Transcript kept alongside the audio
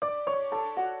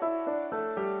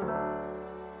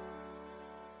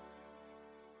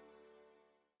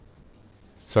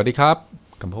สวัสดีครับ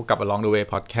กลับมาพบกับ Along the Way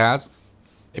Podcast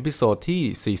เอพิโซด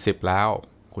ที่40แล้ว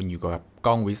คุณอยู่กับ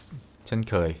ก้องวิสเช่น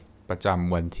เคยประจ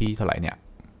ำวันที่เท่าไหร่เนี่ย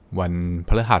วันพ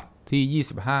ฤหัสที่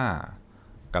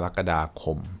25กรกฎาค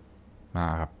มมา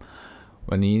ครับ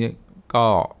วันนี้ก็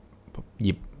ห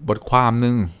ยิบบทความห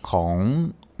นึ่งของ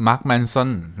มาร์คแมนสั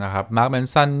นนะครับมาร์คแมน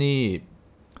สันนี่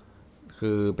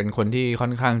คือเป็นคนที่ค่อ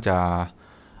นข้างจะ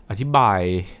อธิบาย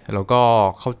แล้วก็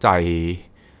เข้าใจ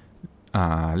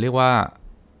เรียกว่า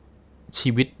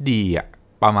ชีวิตดีอะ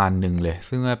ประมาณหนึ่งเลย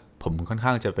ซึ่งผมค่อนข้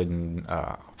างจะเป็น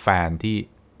แฟนที่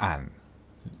อ่าน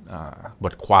บ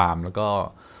ทความแล้วก็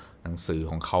หนังสือ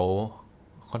ของเขา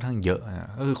ค่อนข้างเยอะน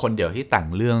ะก็คือคนเดียวที่แต่ง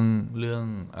เรื่อง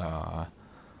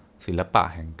ศิลปะ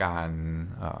แห่งการ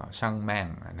ช่างแม่ง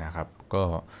นะครับก็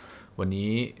วันนี้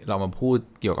เรามาพูด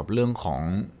เกี่ยวกับเรื่องของ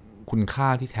คุณค่า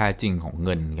ที่แท้จริงของเ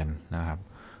งินกันนะครับ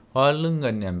เพราะเรื่องเงิ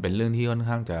นเนี่ยเป็นเรื่องที่ค่อน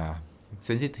ข้างจะเซ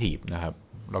นซิทีฟนะครับ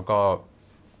แล้วก็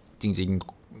จริง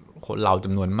ๆคนเราจ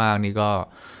ำนวนมากนี่ก็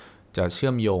จะเชื่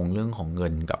อมโยงเรื่องของเงิ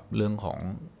นกับเรื่องของ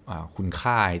คุณ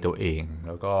ค่าตัวเองแ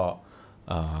ล้วก็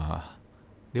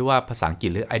เรียกว่าภาษาอังกฤษ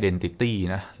เรียก identity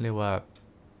นะเรียกว่า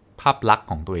ภาพลักษณ์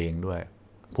ของตัวเองด้วย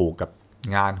ผูกกับ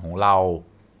งานของเรา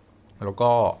แล้ว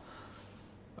ก็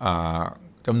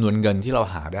จำนวนเงินที่เรา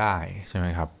หาได้ใช่ไหม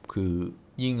ครับคือ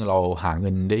ยิ่งเราหาเงิ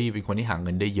นได้เป็นคนที่หาเ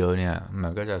งินได้เยอะเนี่ยมั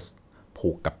นก็จะผู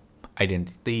กกับ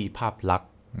identity ภาพลักษ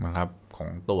ณ์นะครับข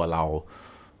องตัวเรา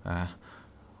นะ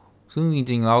ซึ่งจ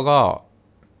ริงๆแล้วก็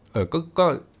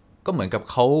ก็เหมือนกับ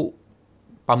เขา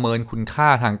ประเมินคุณค่า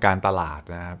ทางการตลาด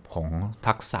นะครับของ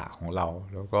ทักษะของเรา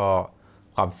แล้วก็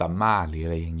ความสามารถหรืออ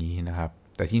ะไรอย่างนี้นะครับ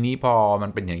แต่ทีนี้พอมั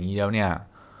นเป็นอย่างนี้แล้วเนี่ย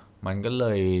มันก็เล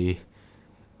ย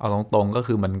เอาตรงๆก็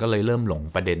คือมันก็เลยเริ่มหลง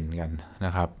ประเด็นกันน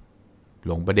ะครับห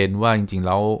ลงประเด็นว่าจริงๆแ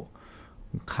ล้ว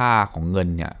ค่าของเงิน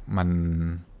เนี่ย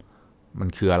มัน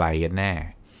คืออะไรกันแน่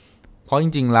เพราะจ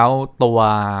ริงๆแล้วตัว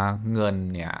เงิน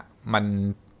เนี่ยมั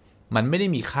นไม่ได้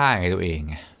มีค่าในตัวเอง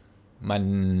ไงมัน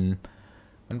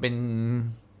มันเป็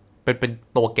น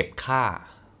ตัวเก็บค่า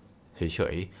เฉ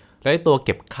ยๆแล้วตัวเ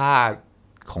ก็บค่า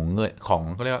ของเงินของ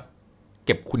เขาเรียกว่าเ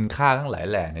ก็บคุณค่าทั้งหลาย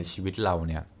แหล่ในชีวิตเรา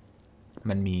เนี่ย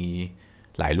มันมี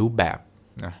หลายรูปแบบ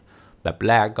นะแบบแ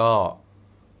รก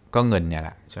ก็เงินเนี่ยแห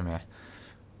ละใช่ไหม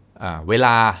เวล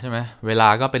าใช่ไหมเวลา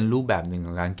ก็เป็นรูปแบบหนึ่งข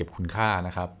องการเก็บคุณค่าน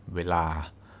ะครับเวลา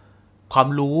ความ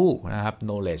รู้นะครับ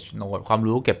knowledge ความ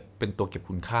รู้เก็บเป็นตัวเก็บ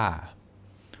คุณค่า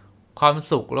ความ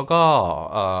สุขแล้วก็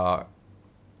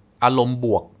อารมณ์บ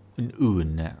วกอื่น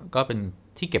ๆเนี่ยก็เป็น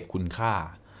ที่เก็บคุณค่า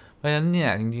เพราะฉะนั้นเนี่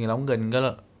ยจริงๆแล้วเงินก็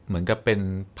เหมือนกับเป็น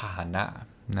พาหนะ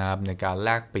นะครับในการแล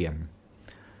กเปลี่ยน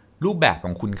รูปแบบข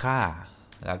องคุณค่า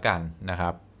แล้วกันนะค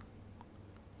รับ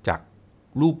จาก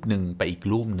รูปหนึ่งไปอีก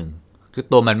รูปหนึ่งคือ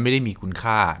ตัวมันไม่ได้มีคุณ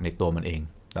ค่าในตัวมันเอง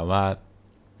แต่ว่า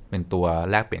เป็นตัว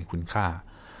แลกเปลี่ยนคุณค่า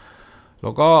แ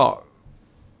ล้วก็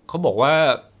เขาบอกว่า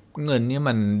เงินเนี่ย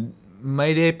มันไม่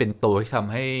ได้เป็นตัวที่ท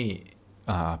ำใ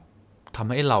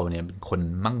ห้เราเนี่ยเป็นคน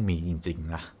มั่งมีจริง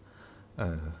ๆนะเอ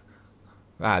อ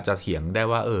อาจจะเถียงได้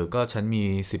ว่าก็ฉันมี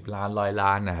10 ล้าน100 ล้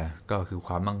านนะก็คือค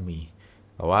วามมั่งมี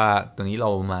แต่ว่าตรงนี้เรา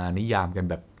มานิยามกัน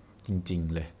แบบจริง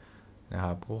ๆเลยนะค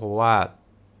รับเพราะว่า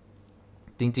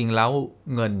จริงๆแล้ว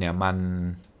เงินเนี่ย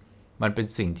มันเป็น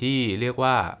สิ่งที่เรียก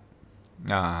ว่า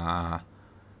อ่า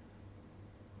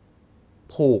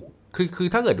ผูกคือ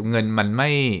ถ้าเกิดเงินมันไ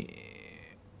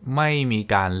ม่มี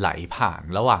การไหลผ่าน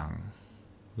ระห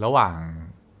ว่าง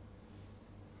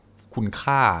คุณ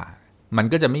ค่ามัน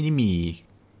ก็จะไม่ได้มี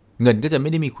เงินก็จะไม่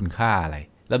ได้มีคุณค่าอะไร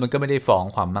แล้วมันก็ไม่ได้ฟ้อง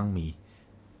ความมั่งมี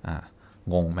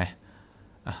งงไหม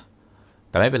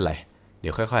แต่ไม่เป็นไรเดี๋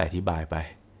ยวค่อยๆอธิบายไป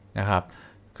นะครับ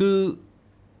คือ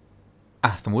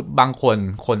สมมุติบาง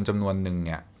คนจำนวนหนึ่งเ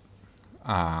นี่ย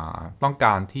ต้องก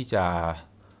ารที่จะ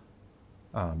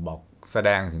บอกแสด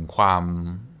งถึงความ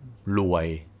รวย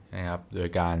นะครับโดย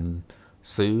การ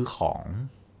ซื้อของ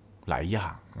หลายอย่า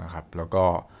งนะครับแล้วก็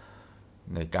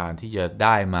ในการที่จะไ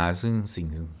ด้มาซึ่งสิ่ง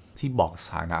ที่บอกส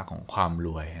ถานะของความร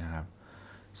วยนะครับ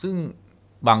ซึ่ง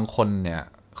บางคนเนี่ย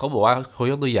เขาบอกว่าเขา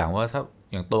ยกตัวอย่างว่าถ้า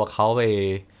อย่างตัวเขาไป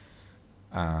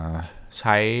ใ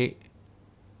ช้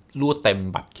รูดเต็ม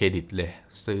บัตรเครดิตเลย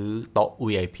ซื้อโต๊ะ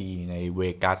VIP ในเว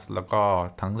กัสแล้วก็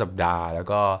ทั้งสัปดาห์แล้ว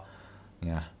ก็เ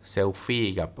นี่ยเซลฟี่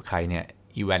กับใครเนี่ย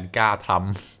อีแวนก้าทรัม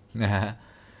ป์นะฮะ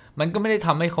มันก็ไม่ได้ท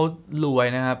ำให้เขารวย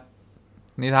นะครับ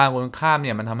ในทางตรงข้ามเ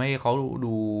นี่ยมันทำให้เขา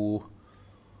ดู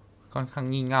ค่อนข้าง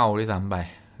งี่เง่าด้วยซ้ำไป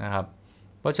นะครับ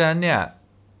เพราะฉะนั้นเนี่ย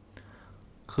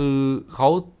คือเข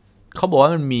าบอกว่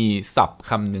ามันมีศัพท์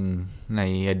คำหนึ่งใน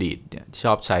อดีตเนี่ยช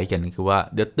อบใช้กันคือว่า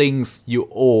the things you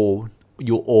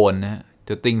own นะ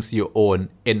the things you own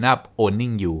end up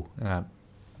owning you นะครับ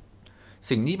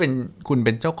สิ่งที่เป็นคุณเ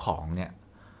ป็นเจ้าของเนี่ย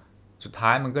สุดท้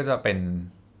ายมันก็จะเป็น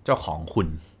เจ้า จ้าของคุณ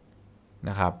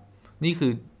นะครับนี่คื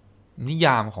อนิย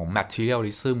ามของ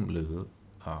materialism หรือ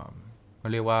เขา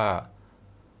เรียกว่า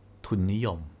ทุนนิย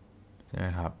มใช่ไหม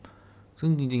ครับซึ่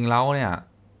งจริงๆแล้วเนี่ย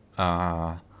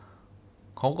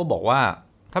เขาก็บอกว่า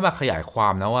ถ้ามาขยายควา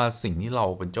มนะว่าสิ่งที่เรา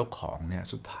เป็นเจ้าของเนี่ย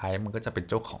สุดท้ายมันก็จะเป็น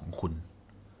เจ้าของคุณ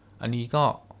อันนี้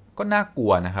ก็น่ากลั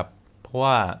วนะครับเพราะ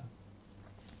ว่า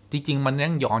จริงๆมันยั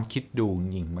งย้อนคิดดูจ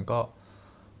ริงๆมัน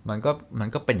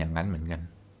ก็เป็นอย่างนั้นเหมือนกัน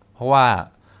เพราะว่า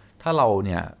ถ้าเราเ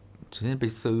นี่ยเช่นไป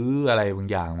ซื้ออะไรบาง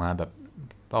อย่างมาแบบ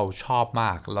เราชอบม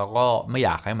ากแล้วก็ไม่อย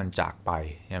ากให้มันจากไป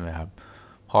ใช่ไหมครับ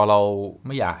พอเราไ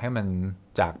ม่อยากให้มัน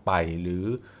จากไปหรือ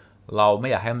เราไม่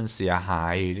อยากให้มันเสียหา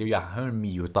ยหรืออยากให้มัน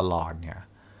มีอยู่ตลอดเนี่ย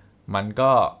มัน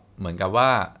ก็เหมือนกับว่า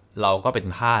เราก็เป็น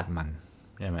ทาสมัน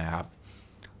ใช่ไหมครับ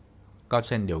ก็เ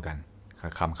ช่นเดียวกัน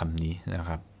คำนี้นะค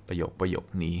รับประโยค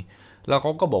นี้แล้วเข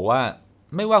าก็บอกว่า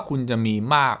ไม่ว่าคุณจะมี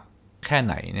มากแค่ไ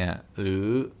หนเนี่ยหรือ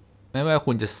ไม่ว่า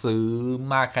คุณจะซื้อ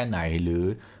มากแค่ไหนหรือ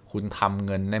คุณทำเ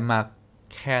งินได้มาก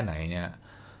แค่ไหนเนี่ย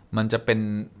มัน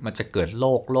จะเกิดโร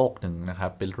คหนึ่งนะครั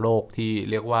บเป็นโรคที่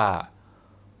เรียกว่า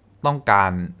ต้องกา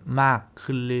รมาก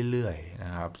ขึ้นเรื่อยๆน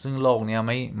ะครับซึ่งโรคเนี้ย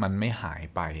มันไม่หาย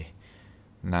ไป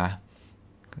นะ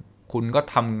คุณก็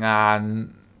ทำงาน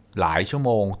หลายชั่วโ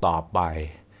มงต่อไป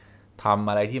ทำ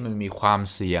อะไรที่มันมีความ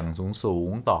เสี่ยงสู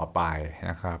งต่อไป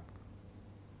นะครับ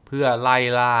เพื่อไล่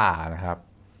ล่านะครับ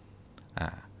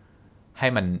ให้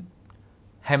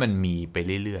มันมีไป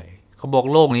เรื่อยๆเขาบอก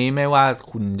โลกนี้ไม่ว่า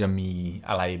คุณจะมี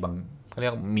อะไรบางเขาเรี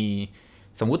ยกมี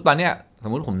สมมุติตอนเนี้ยส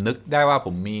มมุติผมนึกได้ว่าผ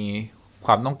มมีค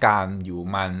วามต้องการอยู่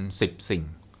มัน10 สิ่ง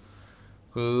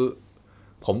คือ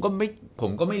ผมก็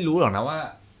ไม่รู้หรอกนะว่า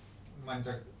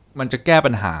มันจะแก้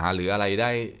ปัญหาหรืออะไร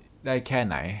ได้แค่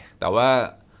ไหนแต่ว่า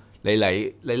ห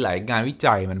ลายงานวิ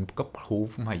จัยมันก็พิสู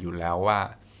จมาอยู่แล้วว่า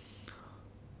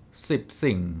10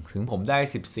 สิ่งถึงผมได้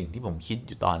10 สิ่งที่ผมคิดอ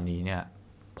ยู่ตอนนี้เนี่ย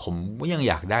ผมก็ยัง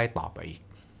อยากได้ต่อไปอีก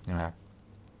นะครับ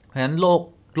เพราะฉะนั้น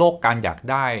โลกการอยาก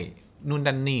ได้นู่น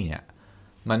นั่นนี่เนี่ย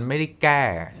มันไม่ได้แก้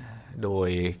โดย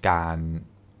การ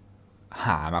ห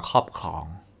ามาครอบครอง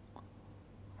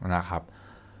นะครับ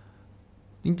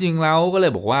จริงๆแล้วก็เล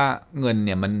ยบอกว่าเงินเ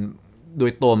นี่ยมันโด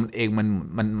ยตัวมันเอง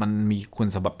มันมีคุณ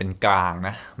สมบัติเป็นกลางน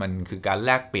ะมันคือการแล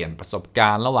กเปลี่ยนประสบกา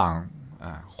รณ์ระหว่าง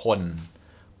คน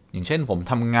อย่างเช่นผม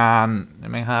ทำงานใช่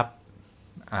ไหมครับ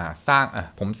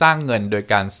ผมสร้างเงินโดย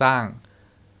การสร้าง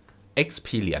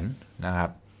experience นะครับ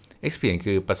experience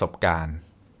คือประสบการณ์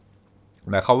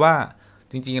หมายความว่า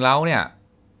จริงๆแล้วเนี่ย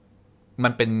มั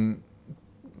นเป็น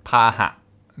พาหะ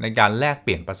ในการแลกเป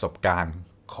ลี่ยนประสบการณ์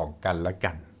ของกันและ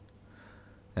กัน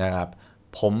นะครับ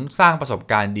ผมสร้างประสบ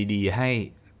การณ์ดีๆให้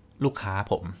ลูกค้า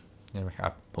ผมใช่ไหมครั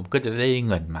บผมก็จะได้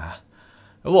เงินมา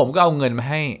แล้วผมก็เอาเงินมา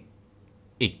ให้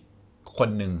อีกคน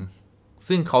หนึ่ง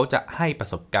ซึ่งเขาจะให้ประ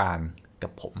สบการณ์กั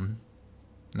บผม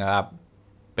นะครับ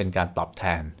เป็นการตอบแท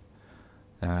น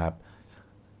นะครับ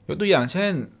ยกตัวอย่างเช่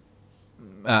น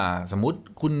สมมุติ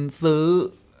คุณซื้อ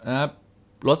นะครับ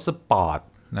รถสปอร์ต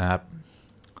นะครับ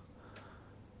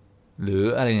หรือ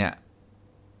อะไรเนี่ย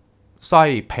สร้อย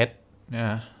เพชรน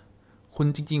ะคุณ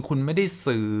จริงๆคุณไม่ได้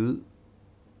ซื้อ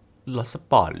รถส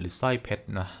ปอร์ตหรือสร้อยเพชร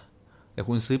นะแต่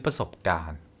คุณซื้อประสบกา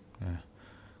รณ์นะ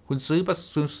คุณซื้อ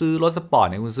รถสปอร์ต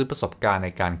เนี่ยคุณซื้อประสบการณ์ใน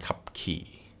การขับขี่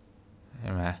ใ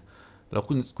ช่ไหมแล้ว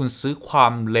คุณซื้อควา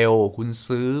มเร็วคุณ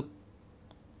ซื้อ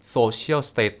โซเชียล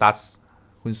สเตตัส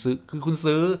คุณ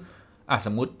ซื้อส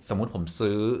มมติผม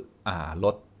ซื้อร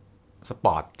ถสป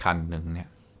อร์ตคันหนึ่งเนี่ย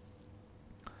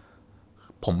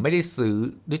ผมไม่ได้ซื้อ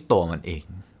ด้วยตัวมันเอง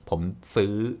ผม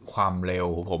ซื้อความเร็ว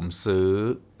ผมซื้อ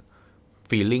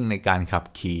feeling ในการขับ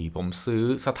ขี่ผมซื้อ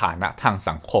สถานะทาง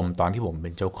สังคมตอนที่ผมเป็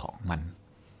นเจ้าของมัน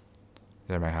ใ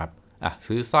ช่ไหมครับ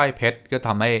ซื้อสร้อยเพชรก็ท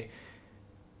ำให้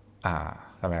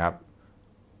ทำไมครับ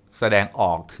แสดงอ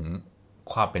อกถึง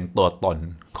ความเป็นตัวตน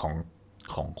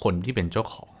ของคนที่เป็นเจ้า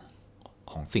ขอ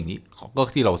งสิ่งที่ก็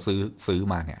ที่เราซื้อ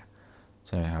มาเนี่ยใ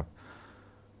ช่ไหมครับ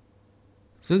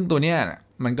ซึ่งตัวเนี้ย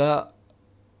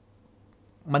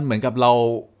มันเหมือนกับเร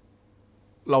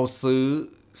าซื้อ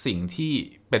สิ่งที่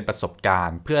เป็นประสบการ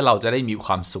ณ์เพื่อเราจะได้มีค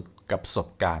วามสุขกับประสบ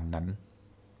การณ์นั้น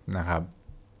นะครับ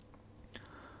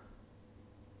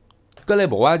ก็เลย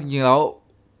บอกว่าจริงๆแล้ว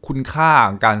คุณค่าข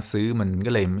องการซื้อมัน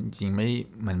ก็เลยจริง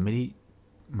มันไม่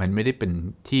ได้เป็น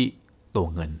ที่ตัว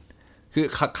เงินคือ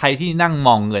ใครที่นั่งม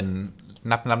องเงิน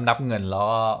นับเงินแล้ว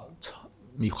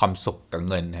มีความสุขกับ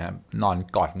เงินนะครับนอน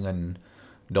กอดเงิน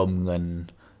ดมเงิน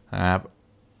นะครับ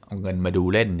เอาเงินมาดู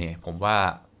เล่นเนี่ยผมว่า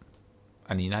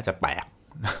อันนี้น่าจะแปลก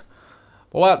เ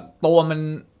พราะว่าตัว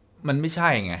มันไม่ใช่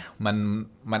ไง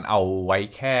มันเอาไว้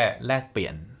แค่แลกเปลี่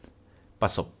ยนปร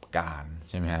ะสบการณ์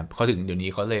ใช่ไหมครับเขาถึงเดี๋ยวนี้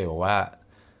เขาเลยบอกว่า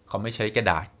เขาไม่ใช้กระ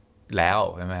ดาษแล้ว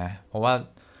ใช่ไหมเพราะ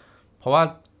ว่า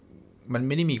มันไ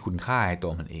ม่ได้มีคุณค่าในตั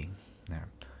วมันเองนะครับ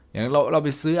อย่างเราไป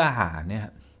ซื้ออาหารเนี่ย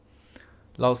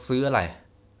เราซื้ออะไร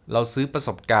เราซื้อประส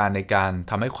บการณ์ในการ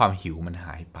ทำให้ความหิวมันห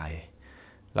ายไป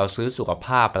เราซื้อสุขภ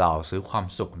าพเราซื้อความ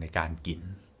สุขในการกิน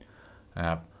นะค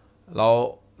รับเ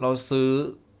ราซื้อ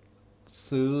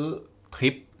ทริ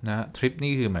ปนะทริป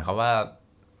นี่คือหมายความว่า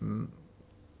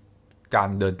การ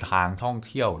เดินทางท่อง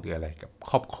เที่ยวหรืออะไรกับ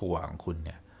ครอบครัวของคุณเ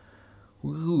นี่ย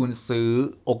คุณซื้อ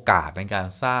โอกาสในการ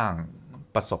สร้าง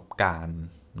ประสบการณ์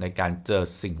ในการเจอ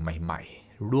สิ่งใหม่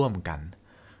ๆร่วมกัน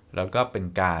แล้วก็เป็น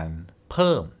การเ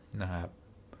พิ่มนะครับ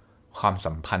ความ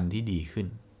สัมพันธ์ที่ดีขึ้น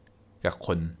กับค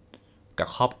นกับ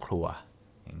ครอบครัว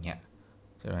อย่างเงี้ย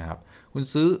ใช่ไหมครับคุณ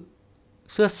ซื้อ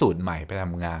เสื้อสูทใหม่ไปท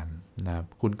ำงานนะครับ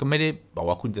คุณก็ไม่ได้บอก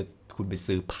ว่าคุณไป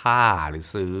ซื้อผ้าหรือ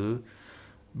ซื้อ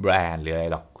แบรนด์หรืออะไร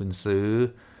หรอกคุณซื้อ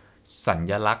สั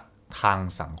ญลักษณ์ทาง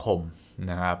สังคม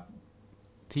นะครับ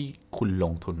ที่คุณล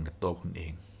งทุนกับตัวคุณเอ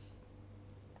ง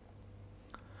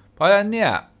เพราะฉะนั้นเนี่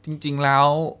ยจริงๆแล้ว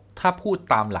ถ้าพูด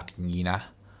ตามหลักอย่างนี้นะ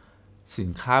สิน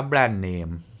ค้าแบรนด์เนม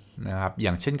นะครับอ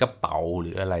ย่างเช่นกระเป๋าห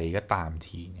รืออะไรก็ตาม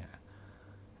ทีเนี่ย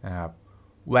นะครับ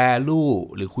value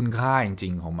หรือคุณค่าจริ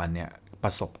งๆของมันเนี่ยป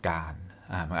ระสบการณ์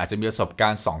มันอาจจะมีประสบกา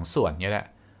รณ์2ส่วนนี่แหละ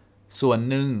ส่วน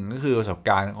หนึ่งก็คือประสบก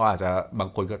ารณ์เขาอาจจะบาง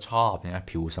คนก็ชอบเนี่ย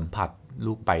ผิวสัมผัส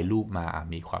รูปไปรูปมา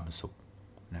มีความสุข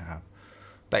นะครับ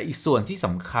แต่อีกส่วนที่ส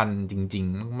ำคัญจริง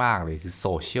ๆมากๆเลยคือ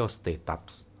social status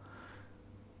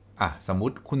สมมุ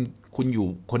ติคุณอยู่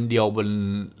คนเดียวบน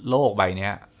โลกใบนี้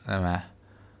ใช่ไหม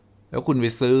แล้วคุณไป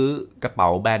ซื้อกระเป๋า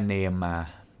แบรนด์เนมมา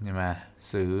ใช่ไหม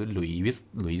ซื้อหลุย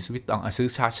ส์วิตตองซื้อ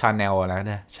ชาแนลอะไร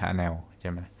นะชาแนลใช่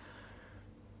ไหม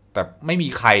แต่ไม่มี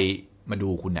ใครมาดู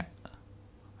คุณเนี่ย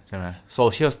ใช่ไหมโซ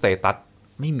เชียลสเตตัส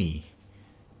ไม่มี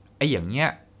ไอ้อย่างเงี้ย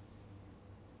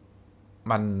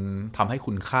มันทำให้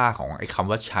คุณค่าของไอ้คำ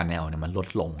ว่าชาแนลเนี่ยมันลด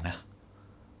ลงนะ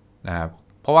ครับ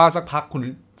เพราะว่าสักพักคุณ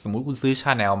สมมุติคุณซื้อช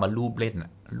าแนลมารูปเล่น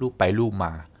รูปไปรูปม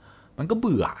ามันก็เ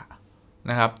บื่อ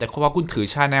นะครับแต่พอคุณถือ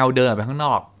ชาแนลเดินไปข้างน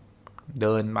อกเ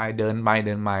ดินไ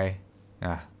ปน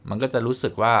ะมันก็จะรู้สึ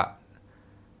กว่า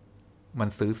มัน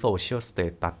ซื้อโซเชียลสเต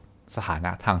ตัสสถาน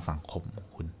ะทางสังคมของ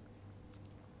คุณ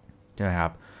ใช่ไหมครั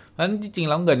บเพราะฉะนั้นจริงๆ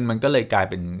แล้วเงินมันก็เลยกลาย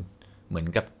เป็นเหมือน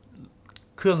กับ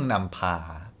เครื่องนำพ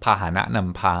าหนะน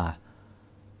ำพา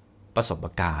ประสบ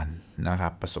การณ์นะครั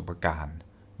บประสบการณ์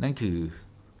นั่นคือ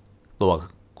ตัว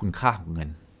คุณค่าของเงิน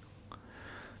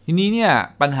ทีนี้เนี่ย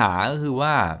ปัญหาก็คือ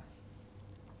ว่า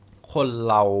คน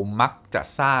เรามักจะ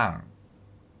สร้าง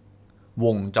ว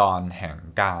งจรแห่ง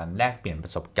การแลกเปลี่ยนปร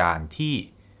ะสบการณ์ที่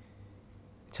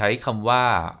ใช้คำว่า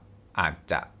อาจ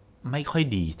จะไม่ค่อย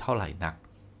ดีเท่าไหร่นัก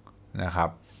นะครับ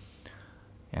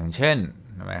อย่างเช่น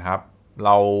นะครับเร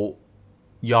า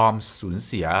ยอมสูญเ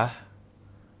สีย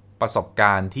ประสบก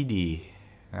ารณ์ที่ดี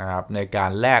นะครับในกา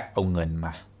รแลกเอาเงินม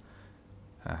า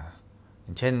อย่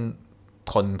างเช่น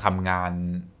ทนทำงาน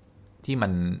ที่มั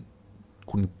น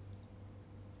คุณ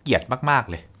เกลียดมากๆ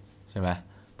เลยใช่ไหม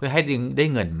เพื่อให้ได้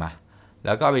เงินมาแ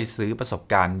ล้วก็เอาไปซื้อประสบ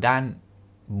การณ์ด้าน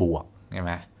บวกใช่ไห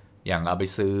มอย่างเอาไป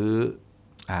ซื้อ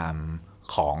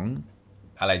ของ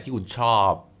อะไรที่คุณชอ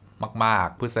บมาก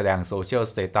ๆเพื่อแสดงโซเชียล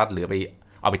สเตตัสหรือ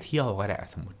เอาไปเที่ยวก็ได้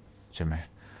สมมติใช่ไหม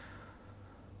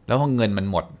แล้วพอเงินมัน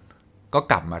หมดก็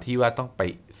กลับมาที่ว่าต้อง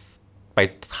ไป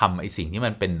ทำไอ้สิ่งที่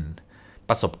มันเป็น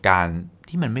ประสบการณ์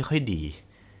ที่มันไม่ค่อยดี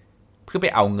เพื่อไป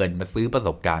เอาเงินมาซื้อประส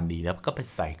บการณ์ดีแล้วก็เป็น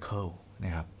ไซเคิลน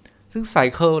ะครับซึ่งไซ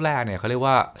เคิลแรกเนี่ยเขาเรียก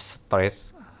ว่าสเตรส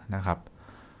นะครับ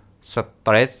สเต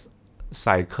รสไซ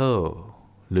เคิล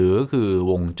หรือคือ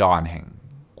วงจรแห่ง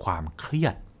ความเครีย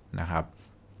ดนะครับ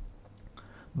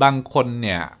บางคนเ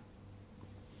นี่ย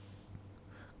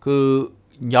คือ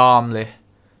ย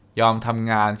อมท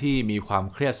ำงานที่มีความ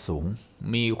เครียดสูง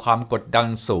มีความกดดัน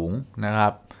สูงนะครั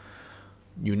บ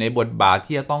อยู่ในบทบาท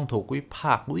ที่จะต้องถูกวิพ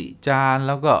ากษ์วิจารณ์แ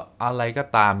ล้วก็อะไรก็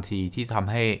ตามทีที่ท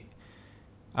ำให้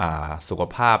สุข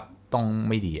ภาพต้อง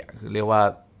ไม่ดีเรียกว่า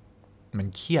มัน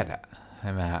เครียดใ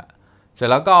ช่ไหมฮะเสร็จ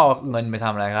แล้วก็เอาเงินไปท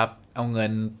ำอะไรครับเอาเงิ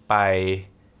นไป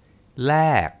แล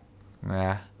ก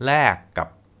กับ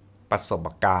ประสบ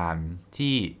การณ์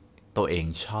ที่ตัวเอง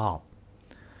ชอบ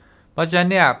เพราะฉะนั้น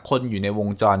เนี่ยคนอยู่ในวง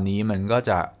จรนี้มันก็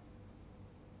จะ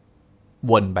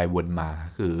วนไปวนมา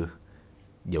คือ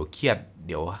เดี๋ยวเครียดเ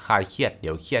ดี๋ยวคลายเครียดเ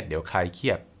ดี๋ยวเครียดเดี๋ยวคลายเครี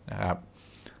ยดนะครับ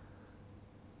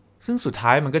ซึ่งสุดท้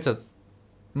ายมันก็จะ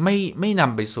ไม่น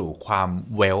ำไปสู่ความ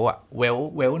เว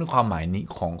ลในความหมายนี้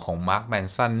ของมาร์คแมน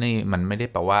สันนี่มันไม่ได้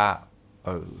แปลว่า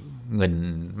เงิน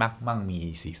มากมั่งมี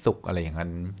สีสุขอะไรอย่างนั้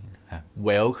นเว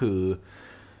ลคือ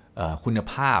คุณ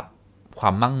ภาพควา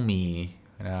มมั่งมี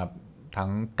นะครับทั้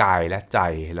งกายและใจ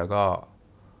แล้วก็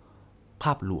ภ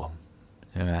าพรวม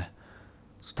ใช่ไหม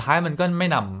สุดท้ายมันก็ไม่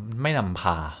นำพ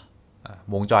า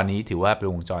วงจรนี้ถือว่าเป็น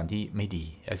วงจรที่ไม่ดี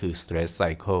ก็คือ stress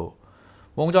cycle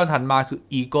วงจรถัดมาคือ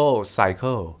ego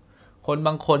cycle คนบ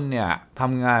างคนเนี่ยท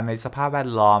ำงานในสภาพแว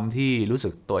ดล้อมที่รู้สึ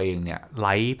กตัวเองเนี่ยไ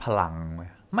ร้พลัง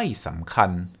ไม่สำคัญ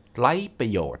ไร้ปร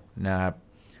ะโยชน์นะครับ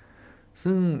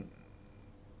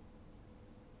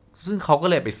ซึ่งเขาก็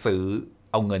เลยไปซื้อ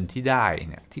เอาเงินที่ได้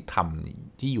เนี่ยที่ท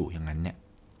ำที่อยู่อย่างนั้นเนี่ย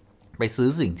ไปซื้อ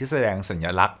สิ่งที่แสดงสัญ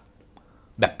ลักษณ์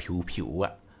แบบผิวๆอ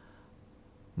ะ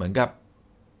เหมือนกับ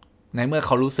ในเมื่อเ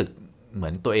ขารู้สึกเหมื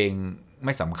อนตัวเองไ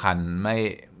ม่สำคัญไ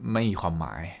ม่มีความหม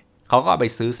ายเขาก็ไป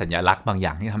ซื้อสัญลักษณ์บางอย่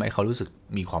างที่ทำให้เขารู้สึก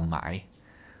มีความหมาย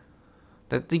แ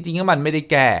ต่จริงๆแล้วมันไม่ได้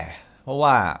แก้เพราะ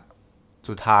ว่า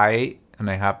สุดท้ายทำไ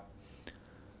มครับ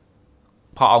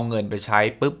พอเอาเงินไปใช้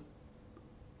ปุ๊บ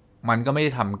มันก็ไม่ไ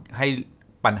ด้ทำให้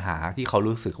ปัญหาที่เขา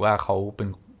รู้สึกว่าเขาเป็น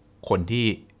คนที่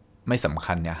ไม่สำ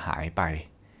คัญเนี่ยหายไป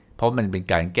เพราะมันเป็น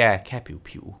การแก้แค่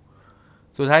ผิว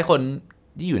ๆสุดท้ายคน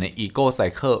ที่อยู่ในอีโก้ไซ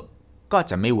เคิลก็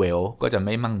จะไม่เวลก็จะไ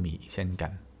ม่มั่งมีเช่นกั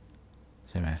น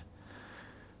ใช่ไหม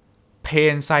เพ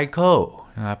นไซเคิล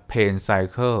นะครับเพนไซ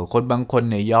เคิลคนบางคน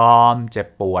เนี่ยยอมเจ็บ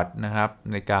ปวดนะครับ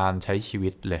ในการใช้ชีวิ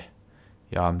ตเลย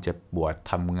ยอมเจ็บปวด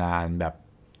ทำงานแบบ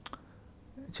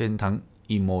เช่นทั้ง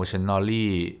emotionally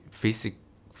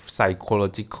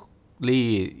psychologically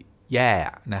แย่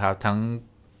นะครับทั้ง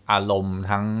อารมณ์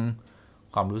ทั้ง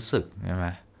ความรู้สึกใช่ไหม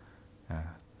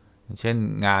เช่น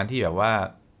งานที่แบบว่า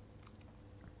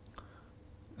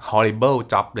horrible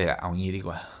job เลยอะเอางี้ดีก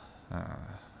ว่า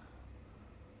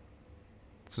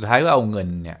สุดท้ายก็เอาเงิน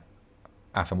เนี่ย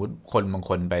สมมุติคนบาง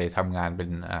คนไปทำงานเป็น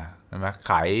ใช่ไหม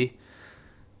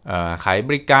ขายบ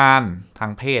ริการทา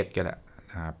งเพศก็ได้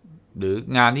นะครับหรือ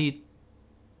งานที่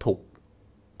ถูก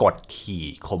กดขี่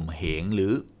ข่มเหงหรื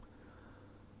อ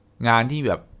งานที่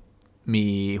แบบมี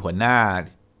หัวหน้า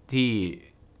ที่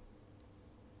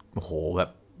โอ้โหแบบ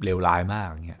เลวร้ายมาก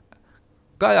เงี้ย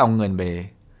ก็เอาเงินไป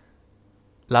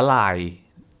ละลาย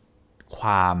คว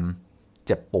ามเ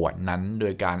จ็บปวดนั้นโด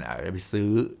ยการไป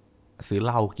ซื้อเห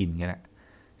ล้ากินกันนะ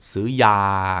ซื้อยา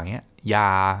อย่างเงี้ยยา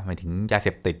หมายถึงยาเส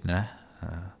พติดนะ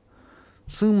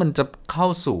ซึ่งมันจะเข้า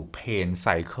สู่เพนไซ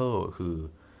เคิลคือ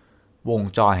วง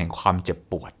จรแห่งความเจ็บ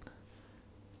ปว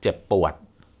ด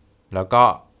แล้วก็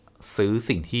ซื้อ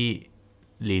สิ่งที่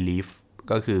relief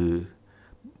ก็คือ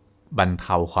บรรเท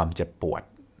าความเจ็บปวด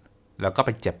แล้วก็ไป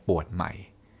เจ็บปวดใหม่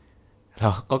แล้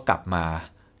วก็กลับมา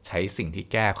ใช้สิ่งที่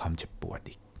แก้ความเจ็บปวด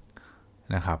อีก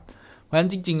นะครับเพราะฉะนั้น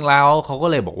จริงๆแล้วเขาก็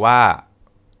เลยบอกว่า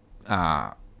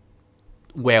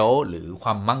wealth หรือคว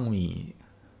ามมั่งมี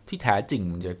ที่แท้จริง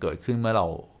มันจะเกิดขึ้นเมื่อเรา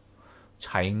ใ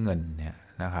ช้เงินเนี่ย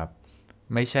นะครับ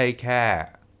ไม่ใช่แค่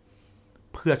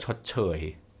เพื่อชดเชย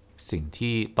สิ่ง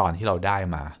ที่ตอนที่เราได้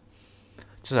มา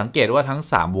จะสังเกตว่าทั้ง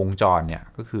3วงจรเนี่ย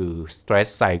ก็คือ stress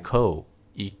cycle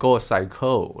ego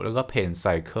cycle แล้วก็ pain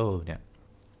cycle เนี่ย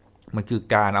มันคือ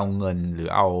การเอาเงินหรือ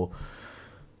เอา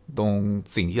ตรง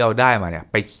สิ่งที่เราได้มาเนี่ย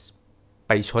ไ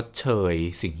ปชดเชย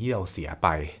สิ่งที่เราเสียไป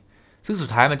ซึ่งสุด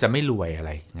ท้ายมันจะไม่รวยอะไ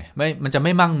รไงมันจะไ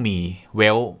ม่มั่งมี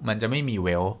มันจะไม่มีเว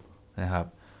ลนะครับ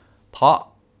เพราะ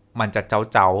มันจะเ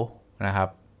จ้านะครับ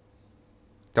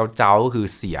เจ้าคือ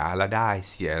เสียแล้วไ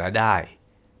ด้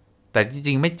แต่จ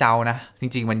ริงๆไม่เจ้านะจ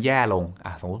ริงๆมันแย่ลง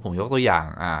สมมติผมยกตัวอย่าง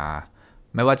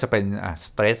ไม่ว่าจะเป็น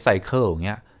stress cycle อย่างเ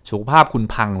งี้ยสุขภาพคุณ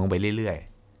พังลงไปเรื่อย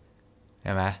ๆใ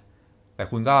ช่ไหมแต่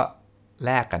คุณก็แ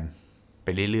ลกกันไป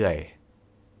เรื่อย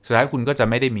ๆสุดท้ายคุณก็จะ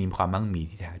ไม่ได้มีความมั่งมี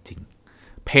ที่แท้จริง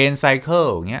pain cycle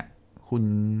อย่างเงี้ยคุณ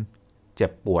เจ็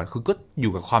บปวดคุณก็อ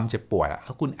ยู่กับความเจ็บปวดแ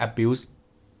ล้วคุณ abuse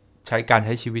ใช้การใ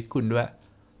ช้ชีวิตคุณด้วย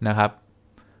นะครับ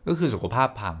ก็คือสุขภาพ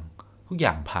พังทุกอ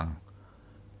ย่างพัง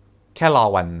แค่รอ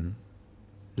วั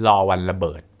นระเ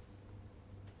บิด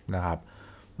นะครับ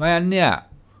เพราะฉะนั้นเนี่ย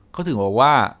เขาถึงบอกว่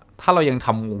าถ้าเรายังท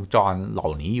ำวงจรเหล่า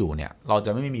นี้อยู่เนี่ยเราจ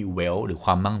ะไม่มีwealthหรือคว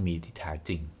ามมั่งมีที่แท้จ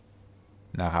ริง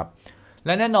นะครับแล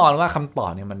ะแน่นอนว่าคำตอ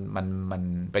บเนี่ยมัน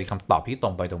เป็นคำตอบที่ตร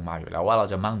งไปตรงมาอยู่แล้วว่าเรา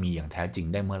จะมั่งมีอย่างแท้จริง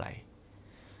ได้เมื่อไหร่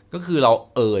ก็คือเรา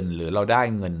หรือเราได้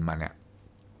เงินมาเนี่ย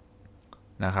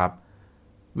นะครับ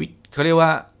เขาเรียกว่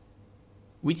า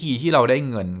วิธีที่เราได้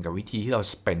เงินกับวิธีที่เรา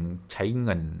ใช้เ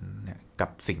งินเนี่ยกับ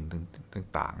สิ่ง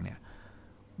ต่างๆเนี่ย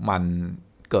มัน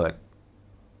เกิด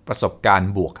ประสบการ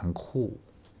ณ์บวกทั้งคู่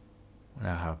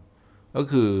นะครับก็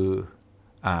คือ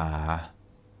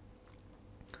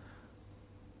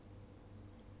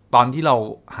ตอนที่เรา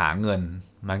หาเงิน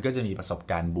มันก็จะมีประสบ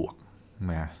การณ์บวก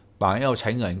นะตอนที่เราใช้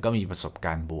เงินก็มีประสบก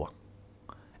ารณ์บวก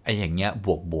ไอ้อย่างเงี้ยบ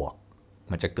วก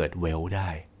มันจะเกิดเวลได้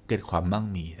เกิดความมั่ง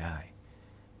มีได้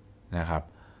นะครับ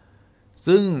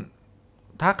ซึ่ง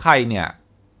ถ้าใครเนี่ย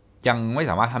ยังไม่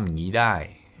สามารถทำอย่างนี้ได้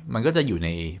มันก็จะอยู่ใน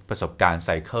ประสบการณ์ไซ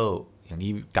เคิลอย่าง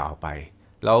ที่กล่าวไป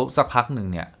แล้วสักพักหนึ่ง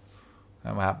เนี่ยน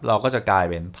ะครับเราก็จะกลาย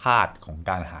เป็นทาสของ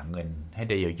การหาเงินให้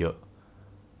ได้เยอะ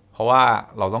ราะว่า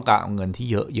เราต้องการเอาเงินที่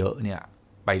เยอะๆเนี่ย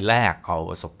ไปแลกเอา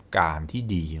ประสบการณ์ที่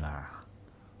ดีมา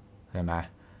ใช่ไหม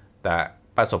แต่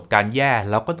ประสบการณ์แย่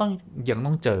เราก็ยัง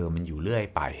ต้องเจอมันอยู่เรื่อย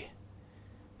ไป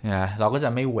นะเราก็จะ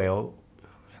ไม่เวล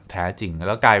แท้จริงแ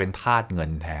ล้วกลายเป็นทาสเงิ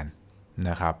นแทน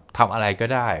นะครับทำอะไรก็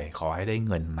ได้ขอให้ได้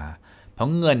เงินมาเพราะ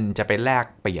เงินจะไปแลก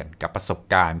เปลี่ยนกับประสบ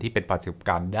การณ์ที่เป็นประสบก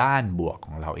ารณ์ด้านบวกข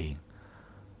องเราเอง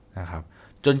นะครับ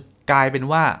จนกลายเป็น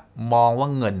ว่ามองว่า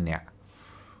เงินเนี่ย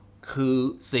คือ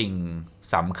สิ่ง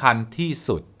สำคัญที่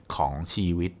สุดของชี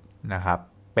วิตนะครับ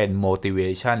เป็น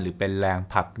motivation หรือเป็นแรง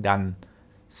ผลักดัน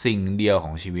สิ่งเดียวข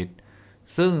องชีวิต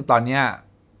ซึ่งตอนนี้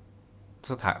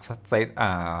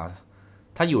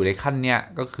ถ้าอยู่ในขั้นเนี้ย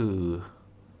ก็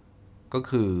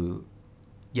คือ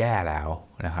แย่แล้ว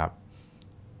นะครับ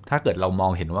ถ้าเกิดเรามอ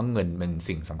งเห็นว่าเงินเป็น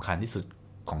สิ่งสำคัญที่สุด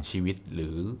ของชีวิตหรื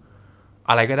อ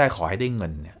อะไรก็ได้ขอให้ได้เงิ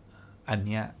นเนี่ยอันเ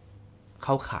นี้ยเ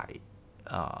ข้าข่าย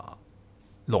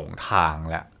หลงทาง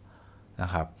แล้วนะ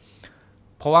ครับ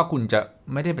เพราะว่าคุณจะ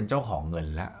ไม่ได้เป็นเจ้าของเงิน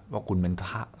แล้วว่าคุณเป็น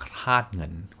ทาสเงิ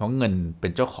นเพราะเงินเป็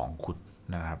นเจ้าของคุณ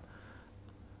นะครับ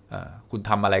คุณ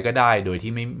ทำอะไรก็ได้โดย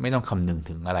ที่ไม่ต้องคำนึง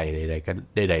ถึงอะไรใดๆก็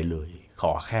ใดๆเลยข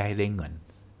อแค่ให้ได้เงิน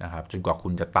นะครับจนกว่าคุ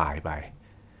ณจะตายไป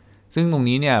ซึ่งตรง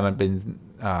นี้เนี่ยมันเป็น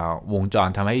วงจร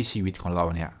ทำให้ชีวิตของเรา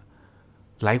เนี่ย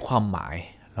ไร้ความหมาย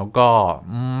แล้วก็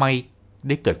ไม่ไ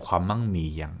ด้เกิดความมั่งมี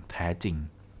อย่างแท้จริง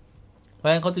เพราะฉ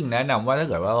ะนั้นเขาจึงแนะนำว่าถ้า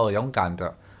เกิดว่าเราต้องการจะ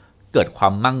เกิดควา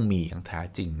มมั่งมีอย่างแท้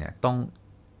จริงเนี่ย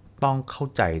ต้องเข้า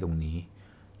ใจตรงนี้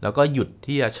แล้วก็หยุด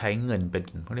ที่จะใช้เงินเป็น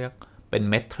เขาเรียกเป็น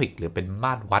เมทริกหรือเป็นม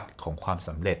าตรวัดของความส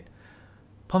ำเร็จ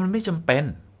เพราะมันไม่จำเป็น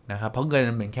นะครับเพราะเงิน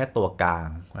มันเป็นแค่ตัวกลาง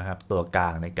นะครับตัวกลา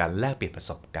งในการแลกเปลี่ยนประ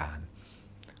สบการณ์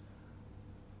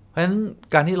เพราะฉะนั้น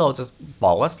การที่เราจะบ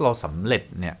อกว่าเราสำเร็จ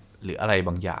เนี่ยหรืออะไรบ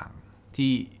างอย่าง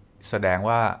ที่แสดง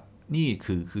ว่านี่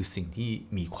คือสิ่งที่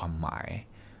มีความหมาย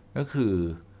ก็คือ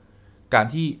การ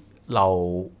ที่เรา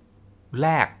แล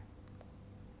ก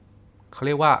เขาเ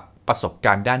รียกว่าประสบก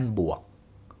ารณ์ด้านบวก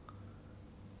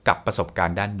กับประสบการ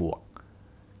ณ์ด้านบวก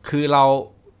คือเ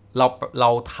รา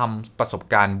ทำประสบ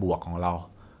การณ์บวกของเรา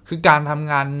คือการท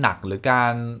ำงานหนักหรือกา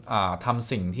รท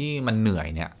ำสิ่งที่มันเหนื่อย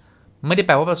เนี่ยไม่ได้แ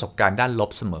ปลว่าประสบการณ์ด้านล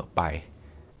บเสมอไป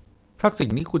ถ้าสิ่ง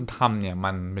ที่คุณทำเนี่ย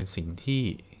มันเป็นสิ่งที่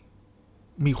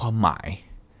มีความหมาย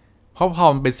เพราะพอ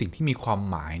มันเป็นสิ่งที่มีความ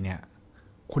หมายเนี่ย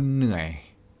คุณเหนื่อย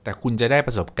แต่คุณจะได้ป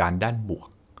ระสบการณ์ด้านบวก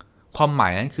ความหมา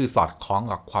ยนั้นคือสอดคล้อง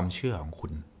กับความเชื่อของคุ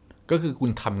ณก็คือคุ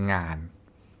ณทำงาน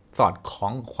สอดคล้อ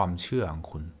งกับความเชื่อของ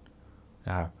คุณน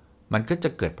ะครับมันก็จะ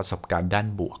เกิดประสบการณ์ด้าน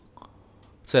บวก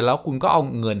เสร็จแล้วคุณก็เอา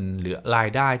เงินหรือราย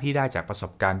ได้ที่ได้จากประส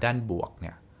บการณ์ด้านบวกเ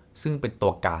นี่ยซึ่งเป็นตั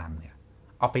วกลางเนี่ย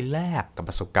เอาไปแลกกับ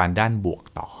ประสบการณ์ด้านบวก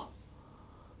ต่อ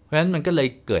เพราะฉะนั้นมันก็เลย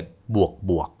เกิด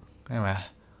บวกใช่ไหม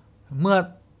เมื่อ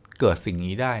เกิดสิ่ง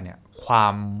นี้ได้เนี่ยควา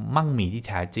มมั่งมีที่แ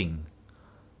ท้จริง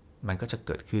มันก็จะเ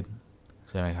กิดขึ้น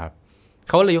ใช่ไหมครับเ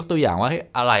ขาเลยยกตัวอย่างว่า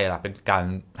อะไรล่ะเป็นการ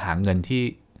หาเงินที่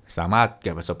สามารถเ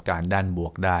กิดประสบการณ์ด้านบว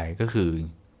กได้ก็คือ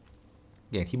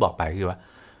อย่างที่บอกไปคือว่า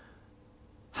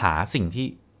หาสิ่งที่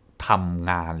ทำ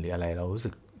งานหรืออะไรเรารู้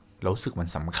สึกมัน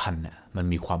สำคัญน่ะมัน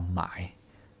มีความหมาย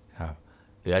ครับ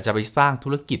หรืออาจจะไปสร้างธุ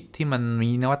รกิจที่มันมี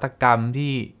นวัตกรรม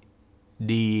ที่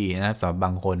ดีนะสำหรับบ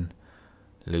างคน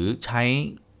หรือใช้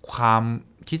ความ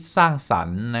คิดสร้างสรร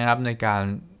ค์นะครับในกา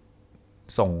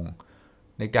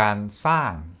รสร้า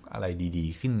งอะไรดี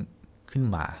ๆขึ้น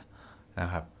มานะ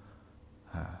ครับ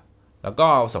แล้วก็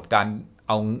ประสบการณ์เ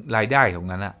อารายได้ตรง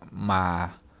นั้นมา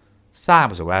สร้าง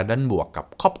ประสบการณ์ด้านบวกกับ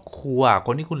ครอบครัวค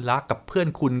นที่คุณรักกับเพื่อน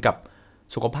คุณกับ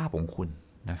สุขภาพของคุณ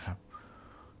นะครับ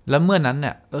แล้วเมื่อนั้นเ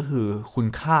นี่ยก็คือคุณ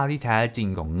ค่าที่แท้จริง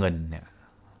ของเงินเนี่ย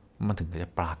มันถึงจะ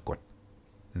ปรากฏ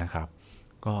นะครับ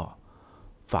ก็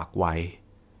ฝากไว้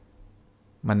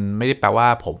มันไม่ได้แปลว่า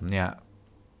ผมเนี่ย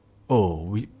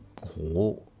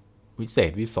วิเศ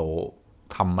ษวิโส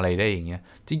ทำอะไรได้อย่างเงี้ย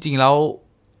จริงๆแล้ว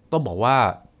ต้องบอกว่า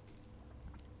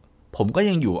ผมก็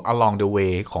ยังอยู่ along the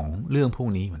way ของเรื่องพวก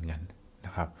นี้เหมือนกันน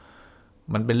ะครับ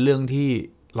มันเป็นเรื่องที่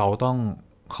เราต้อง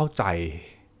เข้าใจ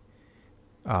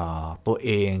ตัวเอ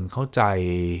งเข้าใจ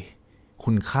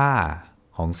คุณค่า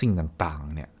ของสิ่งต่าง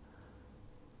ๆเนี่ย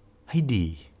ให้ดี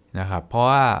นะครับเพราะ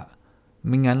ว่าไ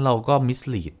ม่งั้นเราก็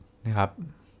mislead นะครับ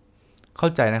เข้า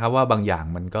ใจนะครับว่าบางอย่าง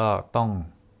มันก็ต้อง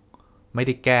ไม่ไ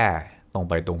ด้แก้ตรง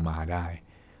ไปตรงมาได้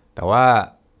แต่ว่า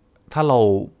ถ้าเรา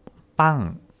ตั้ง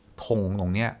ธงตร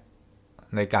งเนี้ย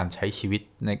ในการใช้ชีวิต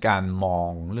ในการมอง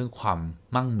เรื่องความ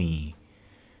มั่งมี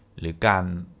หรือการ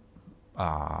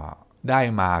ได้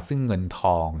มาซึ่งเงินท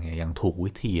องเนี่ยอย่างถูก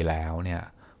วิธีแล้วเนี่ย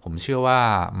ผมเชื่อว่า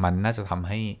มันน่าจะทำใ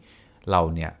ห้เรา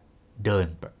เนี่ยเดิน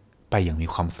ไปอย่างมี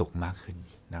ความสุขมากขึ้น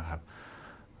นะครับ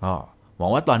ก็หวั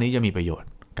งว่าตอนนี้จะมีประโยช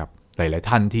น์กับหลายๆ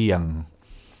ท่านที่ยัง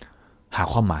หา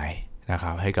ความหมายนะค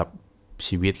รับให้กับ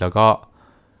ชีวิตแล้วก็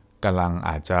กำลังอ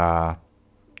าจจะ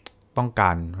ต้องกา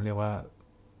รเรียกว่า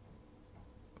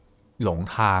หลง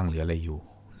ทางหรืออะไรอยู่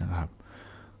นะครับ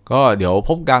ก็เดี๋ยว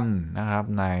พบกันนะครับ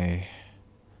ใน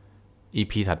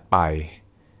EP ถัดไป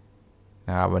น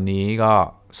ะครับวันนี้ก็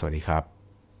สวัสดีครับ